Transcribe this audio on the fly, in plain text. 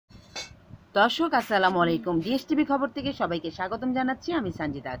দর্শক আসসালামু আলাইকুম। ডিএসটিভি খবর থেকে সবাইকে স্বাগতম জানাচ্ছি। আমি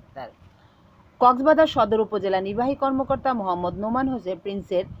সঞ্জিতা আক্তার। কক্সবাজার সদর উপজেলা নির্বাহী কর্মকর্তা মোহাম্মদ নোমান হোসেন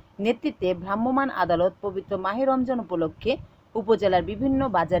প্রিন্সের নেতৃত্বে ভ্রাম্যমাণ আদালত পবিত্র মাহে রমজান উপলক্ষে উপজেলার বিভিন্ন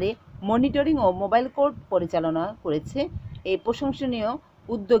বাজারে মনিটরিং ও মোবাইল কোর্ট পরিচালনা করেছে। এই প্রশংসনীয়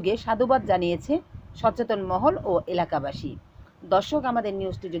উদ্যোগে সাধুবাদ জানিয়েছে সচেতন মহল ও এলাকাবাসী। দর্শক, আমাদের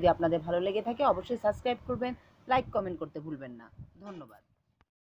নিউজটি যদি আপনাদের ভালো লেগে থাকে অবশ্যই সাবস্ক্রাইব করবেন, লাইক কমেন্ট করতে ভুলবেন না। ধন্যবাদ।